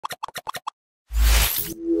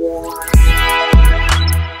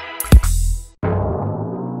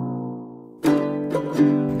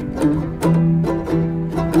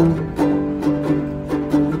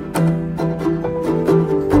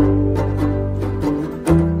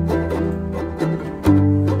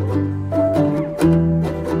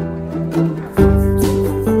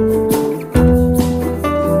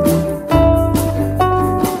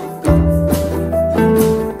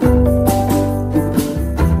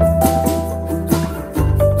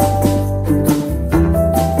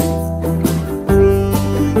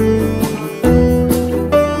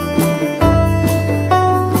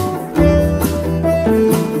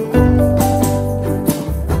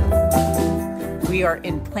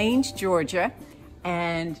Georgia,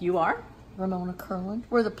 and you are? Ramona Kurland.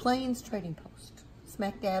 We're the Plains Trading Post,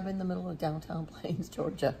 smack dab in the middle of downtown Plains,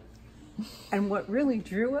 Georgia. And what really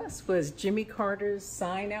drew us was Jimmy Carter's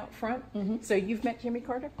sign out front. So you've met Jimmy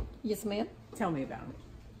Carter? Yes, ma'am. Tell me about it.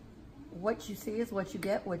 What you see is what you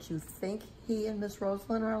get. What you think he and Miss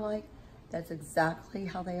Rosalynn are like, that's exactly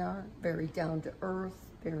how they are. Very down to earth,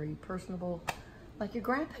 very personable, like your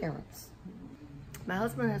grandparents. My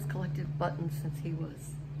husband has collected buttons since he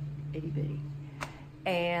was itty bitty,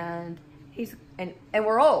 and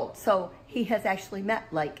we're old, so he has actually met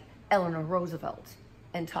like Eleanor Roosevelt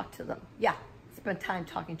and talked to them. Yeah, spent time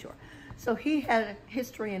talking to her. So he had a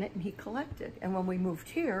history in it, and he collected. And when we moved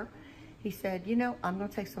here, he said, you know, I'm going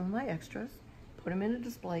to take some of my extras, put them in a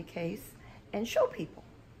display case, and show people.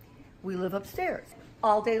 We live upstairs.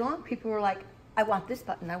 All day long, people were like, I want this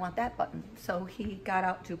button, I want that button. So he got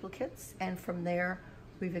out duplicates, and from there,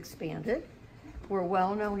 we've expanded. We're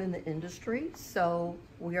well known in the industry, so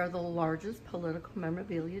we are the largest political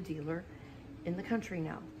memorabilia dealer in the country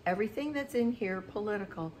now. Everything that's in here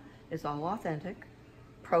political is all authentic,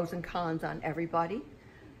 pros and cons on everybody.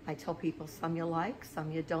 I tell people some you like,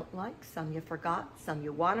 some you don't like, some you forgot, some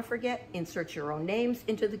you want to forget. Insert your own names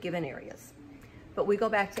into the given areas. But we go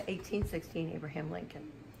back to 1816 Abraham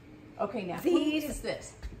Lincoln. Okay, now who is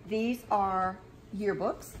this? These are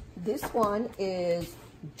yearbooks. This one is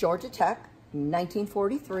Georgia Tech,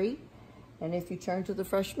 1943, and if you turn to the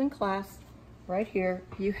freshman class, right here,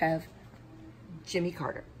 you have Jimmy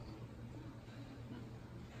Carter.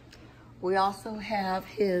 We also have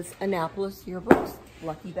his Annapolis yearbooks,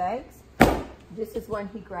 Lucky Bags. This is when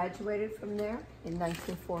he graduated from there in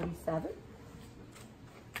 1947.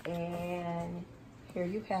 And here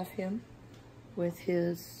you have him with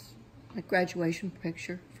his graduation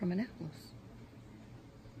picture from Annapolis.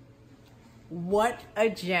 What a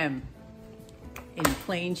gem in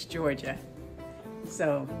Plains, Georgia.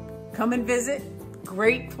 So come and visit.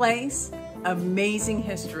 Great place, amazing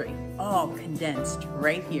history, all condensed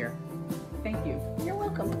right here. Thank you. You're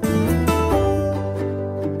welcome.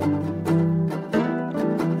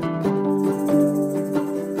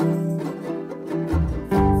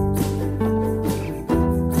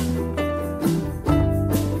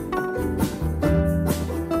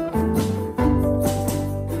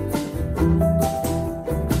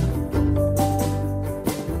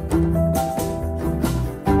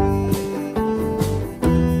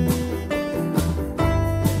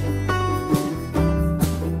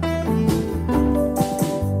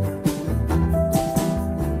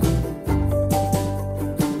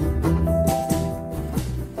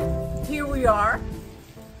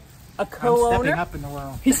 A co-owner. I'm stepping up in the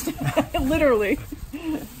world. Literally.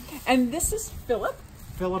 And this is Philip.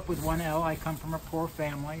 Philip with one L. I come from a poor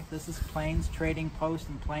family. This is Plains Trading Post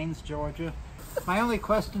in Plains, Georgia. My only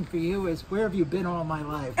question for you is, where have you been all my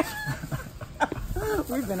life?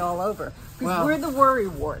 We've been all over. Well, we're the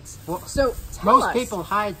Worrywarts. Well, so most people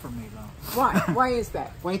hide from me, though. Why? Why is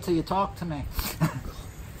that? Wait till you talk to me.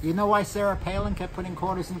 You know why Sarah Palin kept putting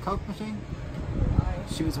quarters in the Coke machine?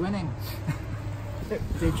 She was winning.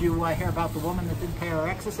 Did you hear about the woman that didn't pay her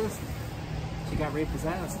exorcist? She got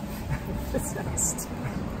repossessed.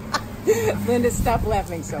 Linda, stop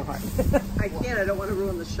laughing so hard. I can't. I don't want to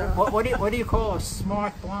ruin the show. What do you call a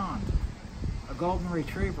smart blonde? A golden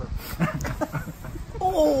retriever.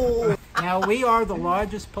 Oh! Now, we are the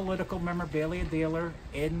largest political memorabilia dealer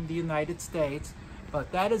in the United States,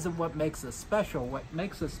 but that isn't what makes us special. What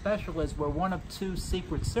makes us special is we're one of 2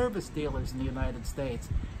 Secret Service dealers in the United States,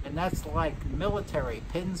 and that's like military,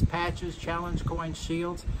 pins, patches, challenge coins,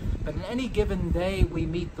 shields. But in any given day, we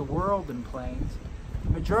meet the world in Plains.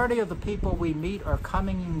 The majority of the people we meet are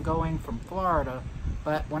coming and going from Florida,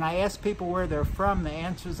 but when I ask people where they're from, the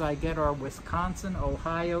answers I get are Wisconsin,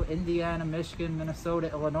 Ohio, Indiana, Michigan, Minnesota,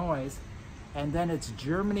 Illinois, and then it's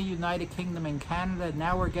Germany, United Kingdom, and Canada.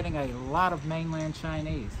 Now we're getting a lot of mainland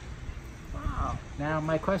Chinese. Wow. Wow. Now,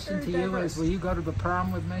 my question Very to you diverse. is, will you go to the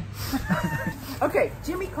prom with me? Okay,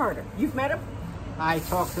 Jimmy Carter. You've met him? I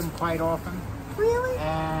talk to him quite often, Really?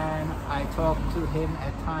 and I talk to him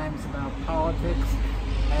at times about politics.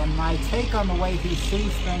 And my take on the way he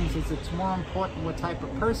sees things is it's more important what type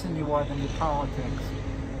of person you are than your politics.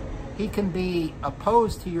 He can be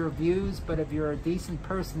opposed to your views, but if you're a decent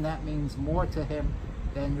person, that means more to him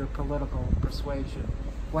than your political persuasion.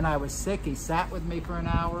 When I was sick, he sat with me for an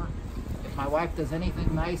hour. If my wife does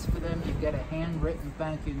anything nice for them, you get a handwritten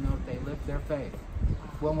thank you note. They lived their faith.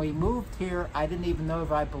 When we moved here, I didn't even know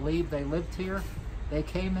if I believed they lived here. They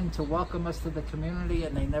came in to welcome us to the community,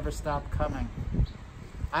 and they never stopped coming.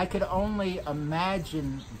 I could only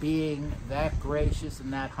imagine being that gracious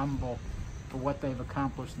and that humble for what they've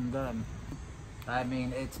accomplished and done. I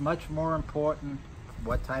mean, it's much more important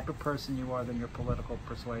what type of person you are than your political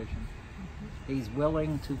persuasion. He's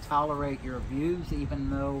willing to tolerate your views even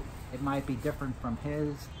though it might be different from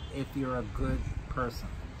his if you're a good person.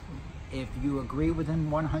 If you agree with him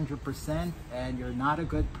 100% and you're not a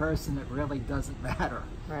good person, it really doesn't matter.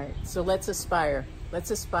 Right. So let's aspire.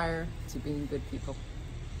 Let's aspire to being good people.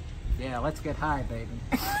 Yeah, let's get high, baby.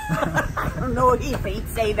 I don't know if he'd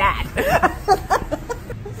say that.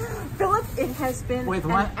 Philip, it has been With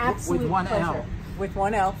an one- absolute with one pleasure. L. With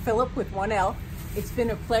one L. Philip with one L. It's been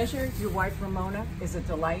a pleasure. Your wife, Ramona, is a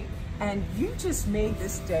delight. And you just made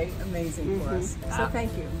this day amazing for us. So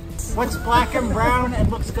thank you. What's black and brown and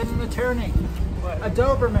looks good in an attorney? A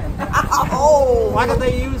Doberman. Oh! Why do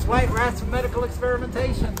they use white rats for medical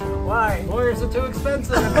experimentation? Why? Lawyers are too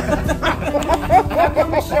expensive. How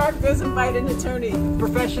come a shark doesn't bite an attorney?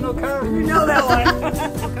 Professional courage. You know that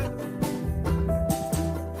one.